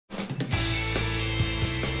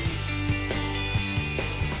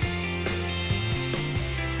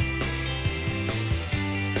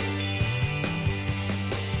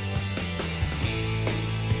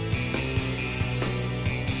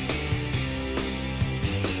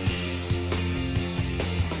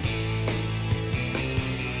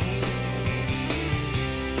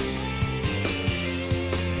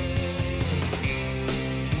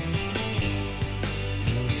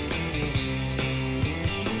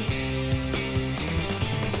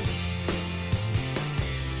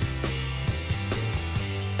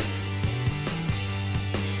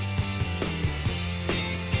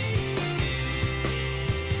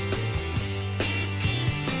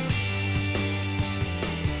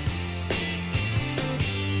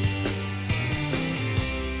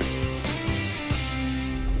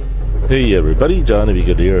Hey everybody, Johnny B.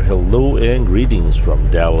 Good here. Hello and greetings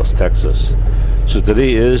from Dallas, Texas. So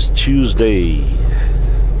today is Tuesday.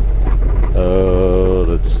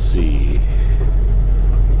 Let's see.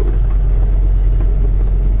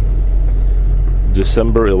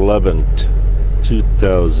 December 11th,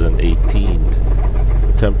 2018.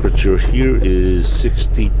 Temperature here is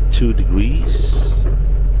 62 degrees.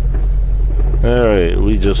 Alright,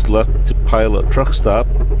 we just left the Pilot truck stop.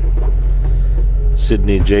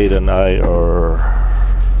 Sydney, Jade, and I are...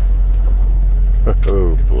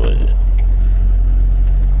 Oh boy.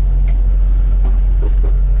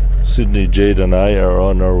 Sydney, Jade, and I are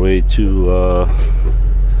on our way to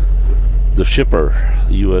the shipper,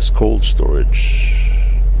 U.S. Cold Storage.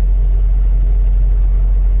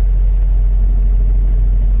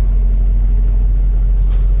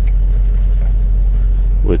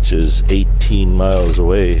 Which is 18 miles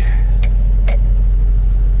away.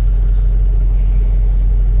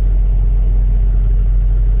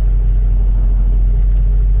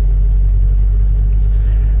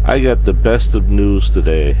 I got the best of news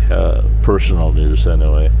today, personal news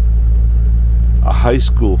anyway. A high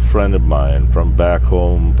school friend of mine from back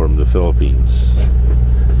home from the Philippines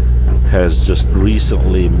has just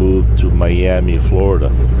recently moved to Miami, Florida.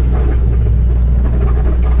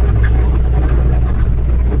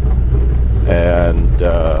 And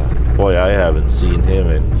boy, I haven't seen him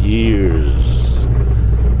in years.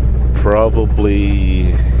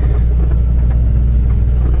 Probably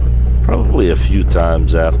a few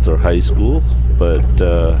times after high school, but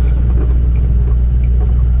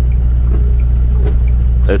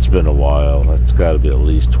it's been a while. It's got to be at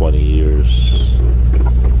least 20 years.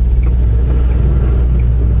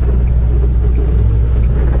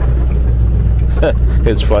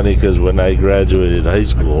 It's funny because when I graduated high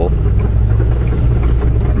school,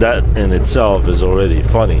 that in itself is already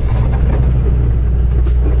funny.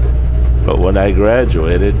 But when I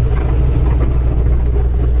graduated,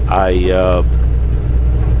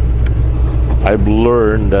 I've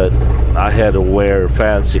learned that I had to wear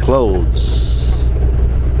fancy clothes.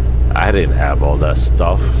 I didn't have all that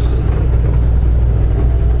stuff.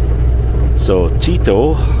 So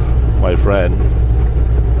Tito, my friend,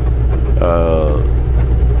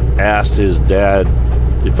 asked his dad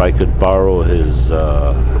if I could borrow his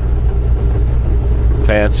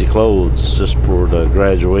fancy clothes just for the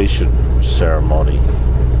graduation ceremony.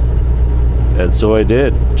 And so I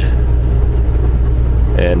did.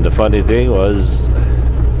 And the funny thing was,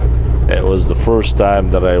 it was the first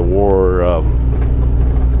time that I wore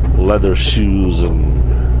leather shoes, and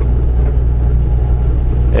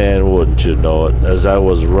wouldn't you know it, as I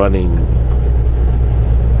was running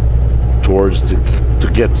towards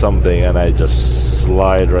to get something, and I just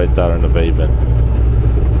slide right down on the pavement.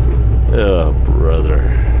 Oh,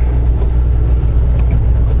 brother.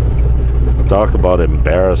 Talk about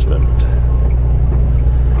embarrassment.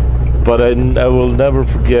 But I will never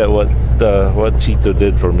forget what Chito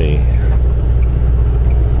did for me.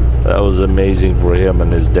 That was amazing for him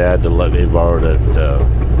and his dad to let me borrow that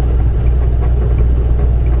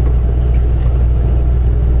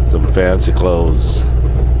some fancy clothes.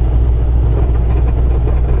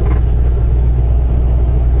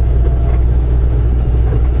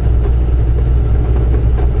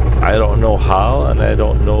 I don't know how, and I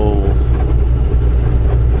don't know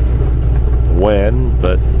when,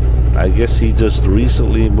 but I guess he just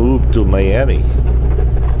recently moved to Miami.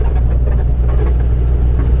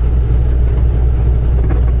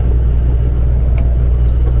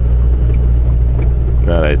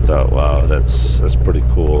 And I thought, wow, that's pretty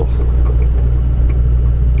cool.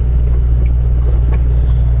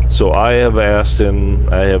 So I have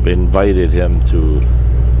invited him to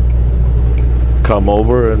come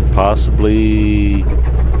over and possibly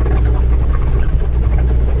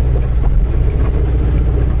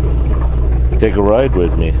take a ride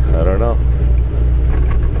with me. I don't know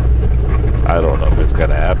if it's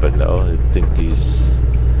gonna happen though.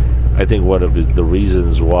 I think one of the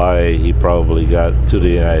reasons why he probably got to the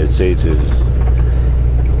United States is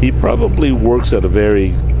he probably works at a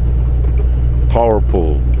very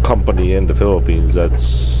powerful company in the Philippines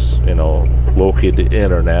that's, located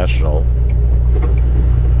international.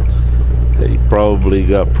 He probably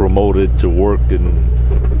got promoted to work in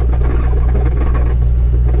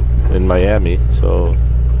Miami, so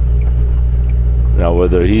now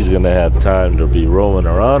whether he's gonna have time to be roaming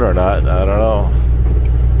around or not, I don't know.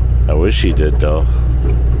 I wish he did though.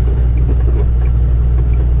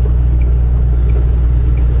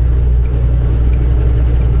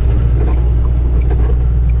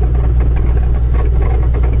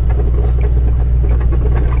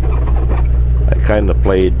 I kind of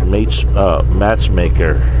played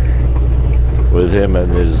matchmaker with him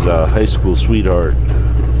and his high school sweetheart.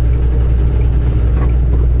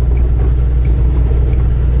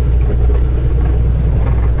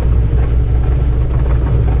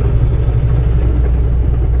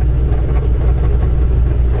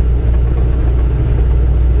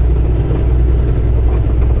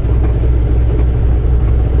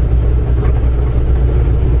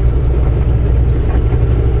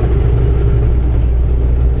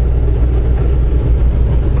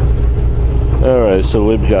 Alright, so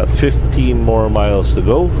we've got 15 more miles to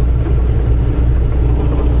go.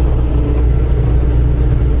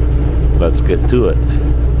 Let's get to it.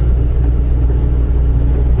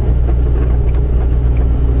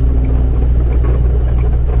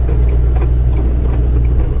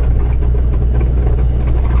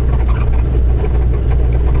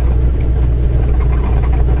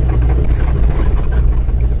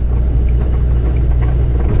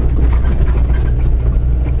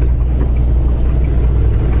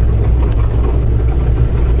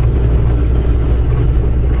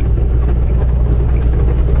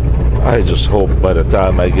 I just hope by the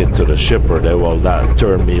time I get to the shipper they will not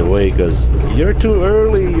turn me away because you're too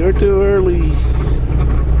early, you're too early.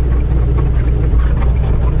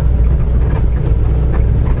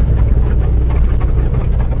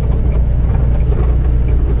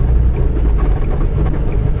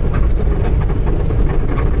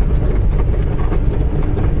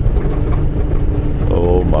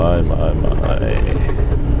 Oh my, my, my.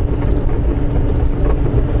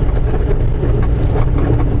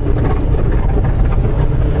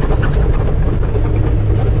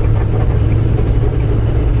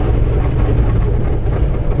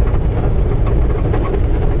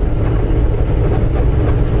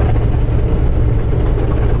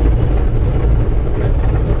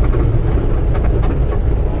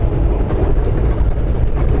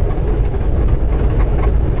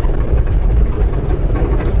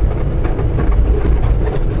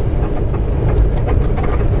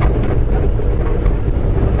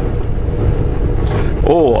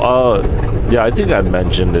 Yeah, I think I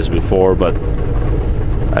mentioned this before, but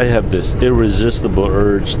I have this irresistible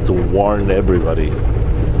urge to warn everybody.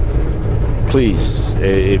 Please,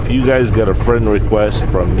 if you guys get a friend request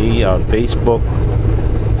from me on Facebook,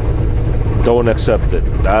 don't accept it.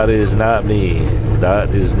 That is not me. That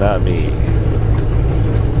is not me.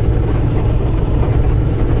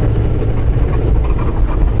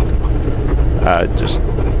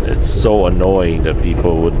 It's so annoying that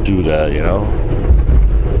people would do that, you know?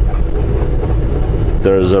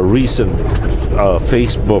 There's a recent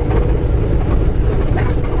Facebook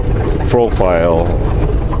profile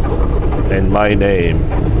in my name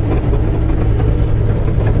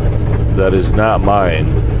that is not mine.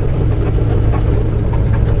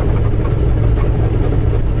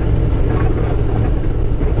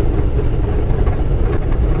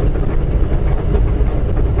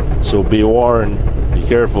 So be warned, be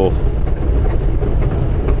careful.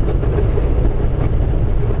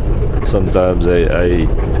 Sometimes I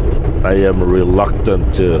am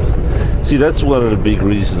reluctant to see. That's one of the big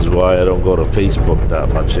reasons why I don't go to Facebook that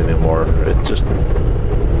much anymore. It just,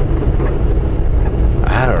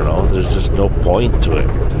 I don't know, there's just no point to it.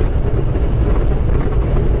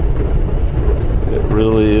 It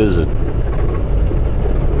really isn't.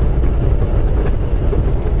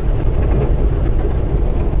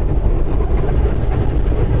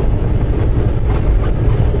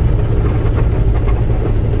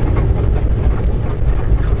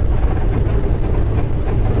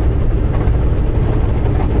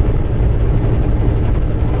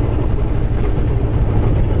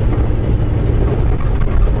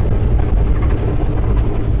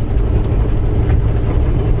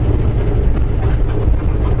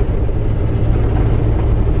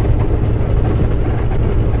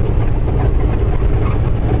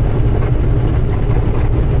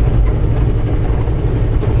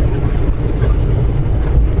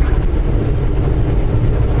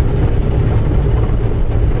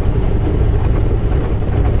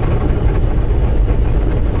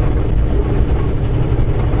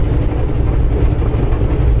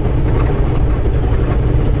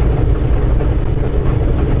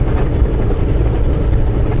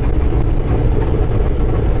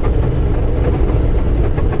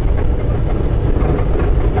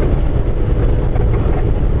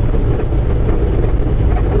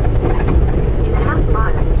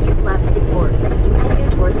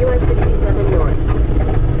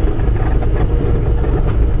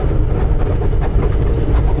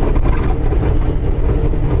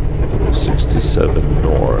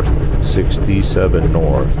 North, 67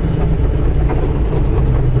 North.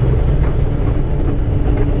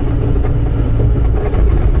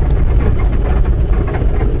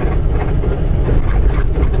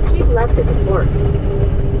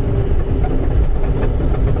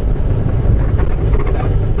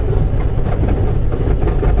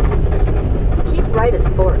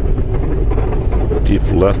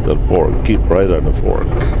 left at fork. Keep right on the fork.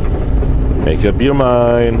 Make up your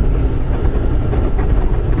mind.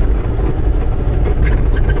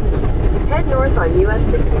 Head north on US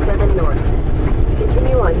 67 North.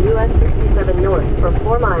 Continue on US 67 North for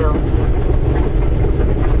 4 miles.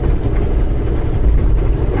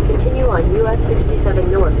 Continue on US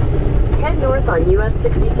 67 North. Head north on US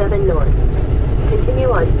 67 North.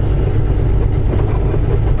 Continue on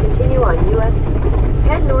US.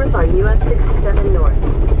 Head north on US 67 North.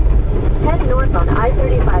 Head north on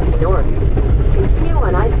I-35 North. Continue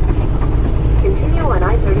on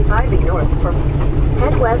I-35 North for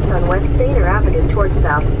head west on West Sainer Avenue towards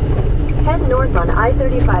South. Head north on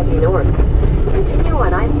I-35 North. Continue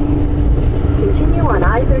on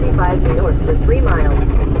I-35 North for 3 miles.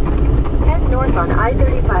 Head north on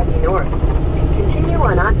I-35 North. Continue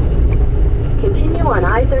on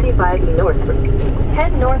I-35 North for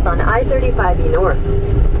head north on I-35 North.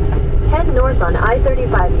 Head north on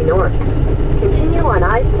I-35 North. Continue on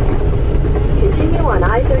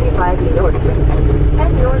I-35 North.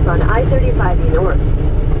 Head north on I-35 North.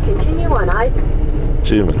 Continue on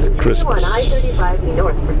I-35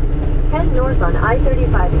 North. Head north on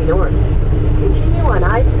I-35 North. Continue on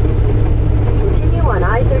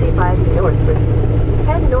I-35 North.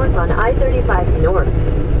 Head north on I-35 North.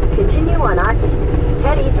 Continue on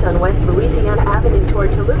head east on West Louisiana Avenue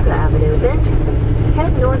toward Toluca Avenue. Then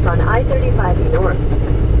head north on I-35 North.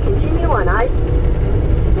 Continue on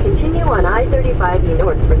I-35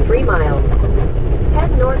 North for 3 miles.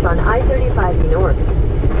 Head north on I-35 North.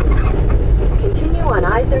 Continue on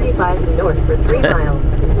I-35 North for 3 miles.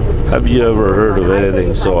 Have you ever heard of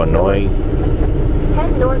anything so annoying?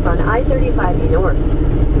 Head north on I-35 North.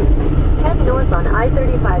 Head north on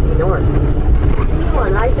I-35 North. Continue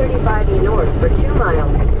on I-35 North for 2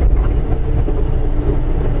 miles.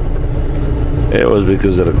 It was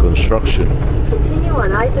because of the construction. Continue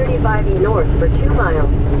on I-35 North for 2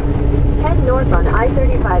 miles. Head north on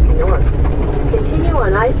I-35 North. Continue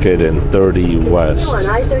on Okay, then 30 west. Continue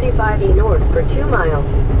on I-35 North for 2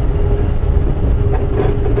 miles.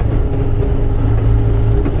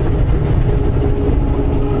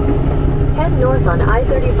 Head north on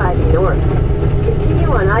I-35 North.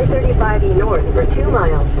 Continue on I-35 North for 2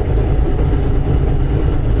 miles.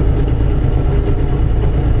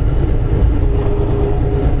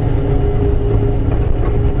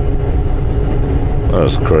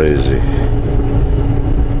 That's crazy.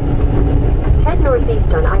 Head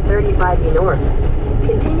northeast on I-35 North.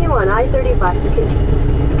 Continue on I-35.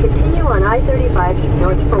 Continue on I-35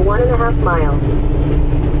 North for 1.5 miles.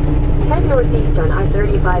 Head northeast on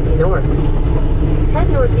I-35 North. Head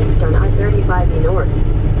northeast on I-35 North.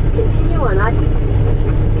 Continue on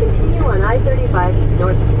I-35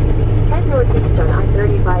 North. Head northeast on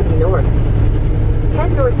I-35 North.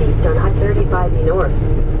 Head northeast on I-35 North.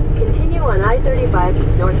 Continue on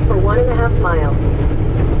I-35 North for 1.5 miles.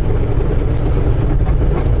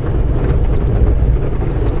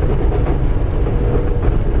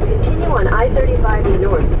 Continue on I-35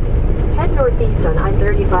 North. Head northeast on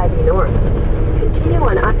I-35 North. Continue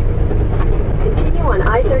on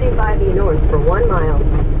I-35 North for 1 mile.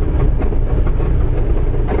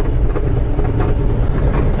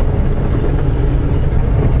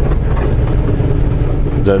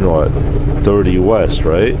 Then what? 30 west,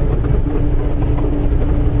 right?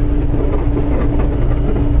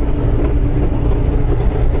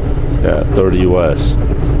 Yeah, 30 west.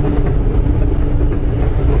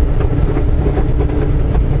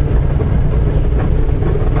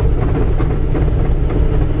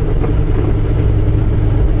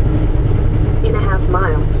 In a half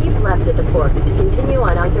mile, keep left at the fork to continue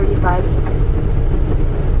on I-35.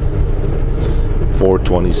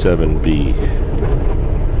 427B.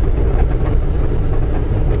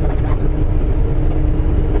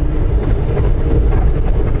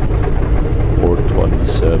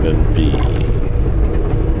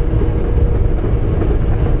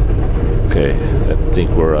 Okay, I think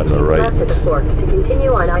we're on the right. Left at the fork to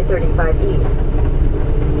continue on I-35E.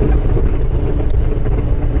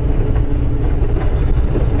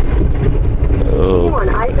 Continue on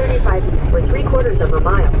I-35 for 3/4 of a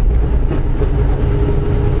mile.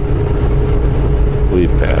 We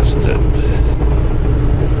passed it.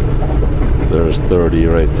 There's 30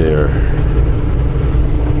 right there.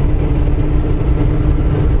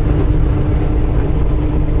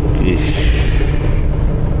 Eesh.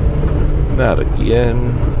 Not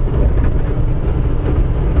again.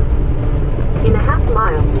 In a half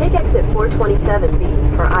mile, take exit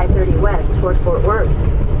 427B for I-30 West toward Fort Worth.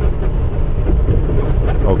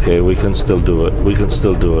 Okay, we can still do it. We can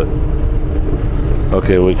still do it.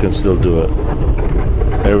 Okay, we can still do it.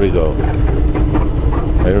 There we go.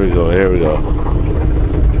 Here we go, here we go.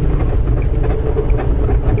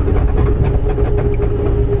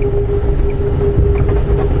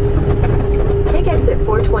 Take exit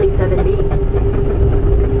 427B.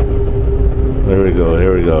 Here we go,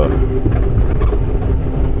 here we go.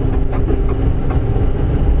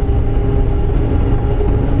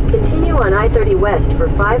 Continue on I-30 West for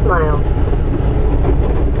 5 miles.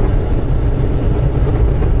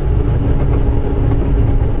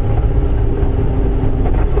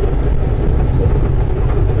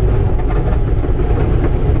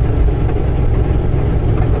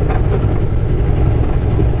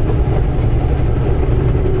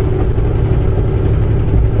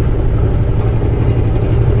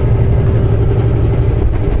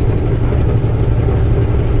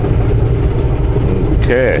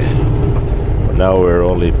 Okay, now we're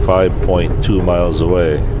only 5.2 miles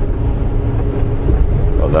away.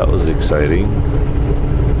 Well, that was exciting.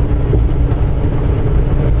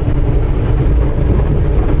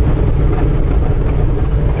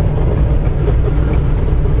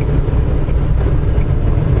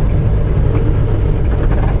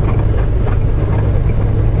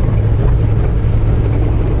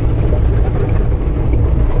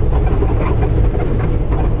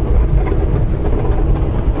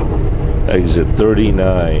 Exit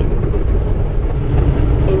 39.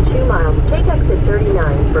 In 2 miles, take exit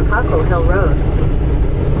 39 for Cockroach Hill Road.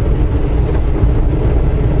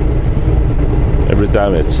 Every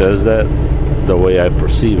time it says that, the way I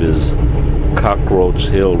perceive is Cockroach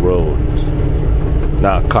Hill Road,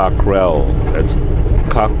 not Cockrell. It's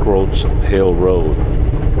Cockroach Hill Road.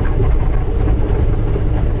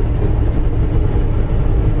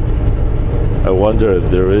 I wonder if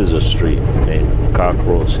there is a street named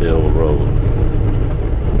Cockroach Hill Road.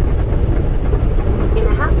 In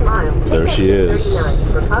a half mile, take There she exit is.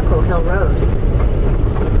 39 for Cockroach Hill Road.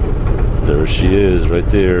 There she is, right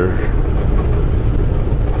there.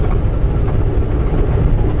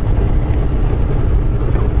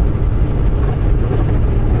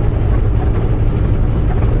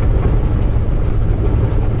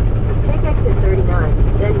 Take exit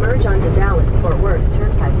 39, then merge onto Dallas-Fort Worth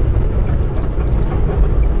Turnpike.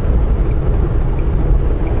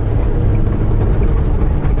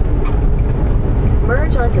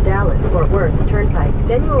 Merge onto Dallas-Fort Worth Turnpike,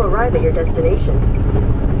 then you will arrive at your destination.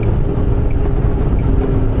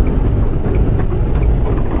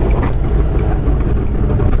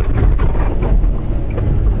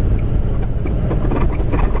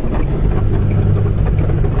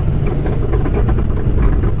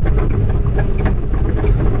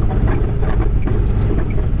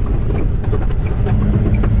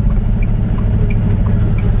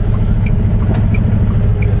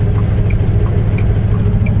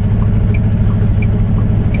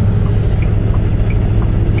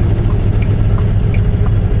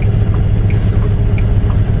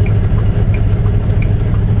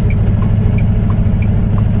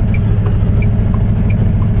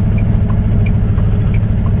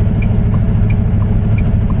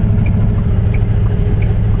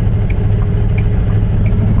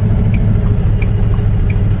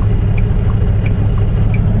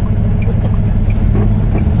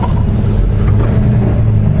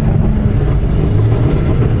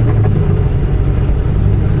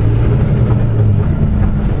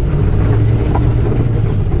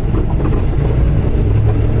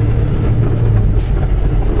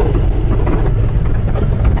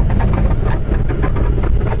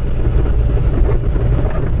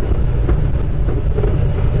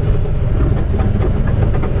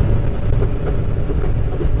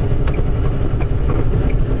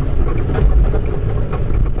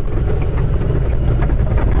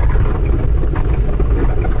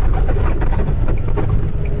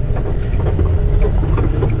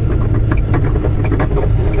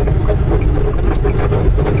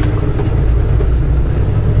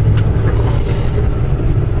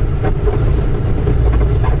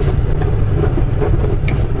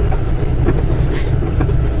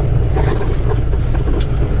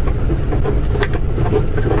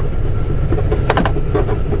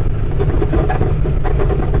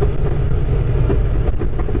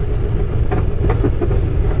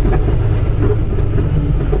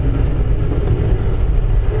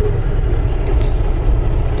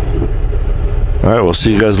 Alright, we'll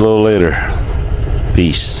see you guys a little later.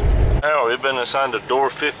 Peace. Now, we've been assigned to door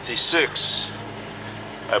 56.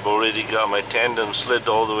 I've already got my tandem slid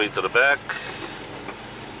all the way to the back.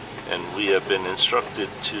 And we have been instructed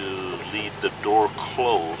to leave the door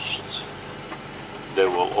closed. They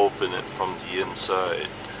will open it from the inside.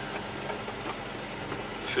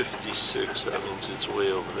 56, that means it's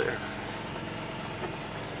way over there.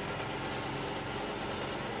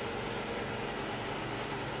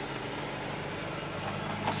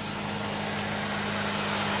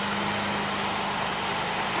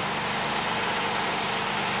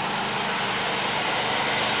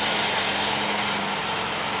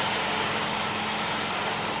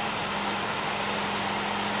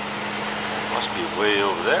 way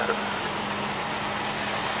over there.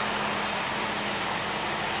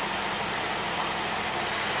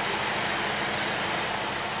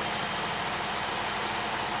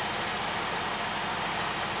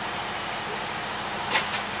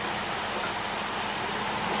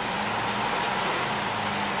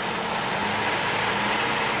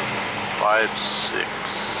 Five,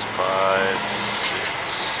 six, 5, 6.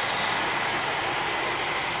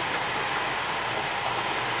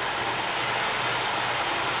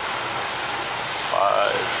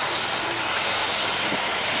 Five, 6.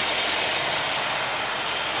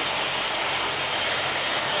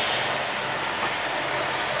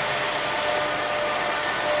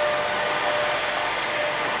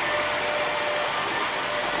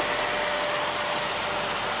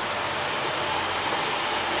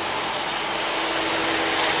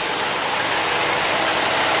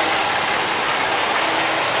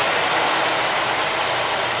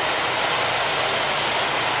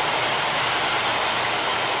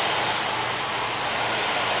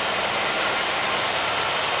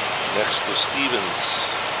 Next to Stevens.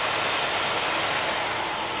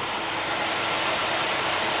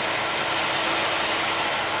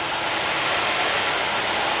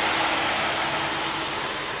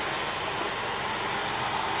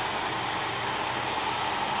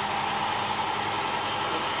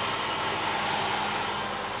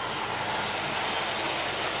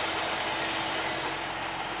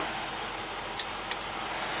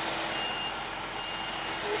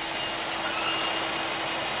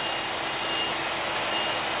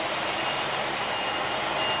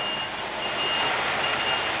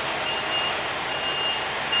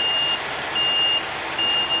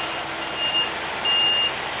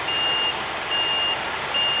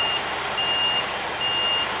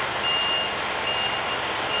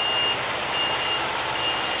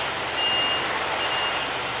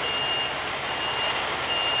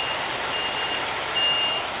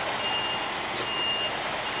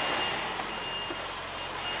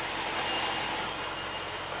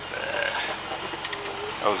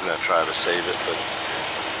 I was going to try to save it, but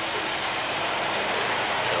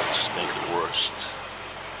it'll just make it worse.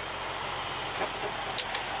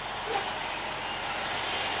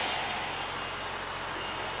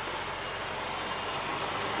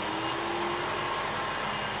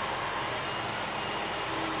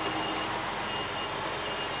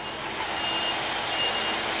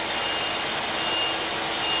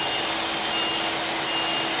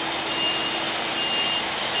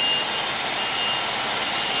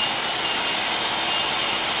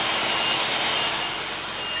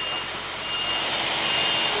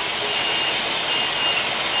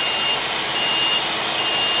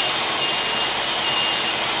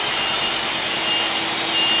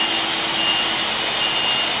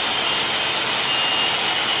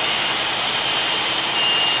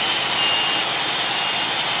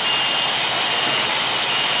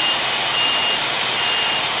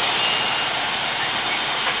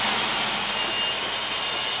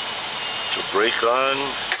 Put your brake on,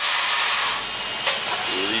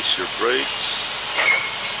 release your brakes.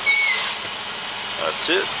 That's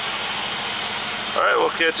it. Alright, we'll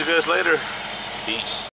catch you guys later. Peace.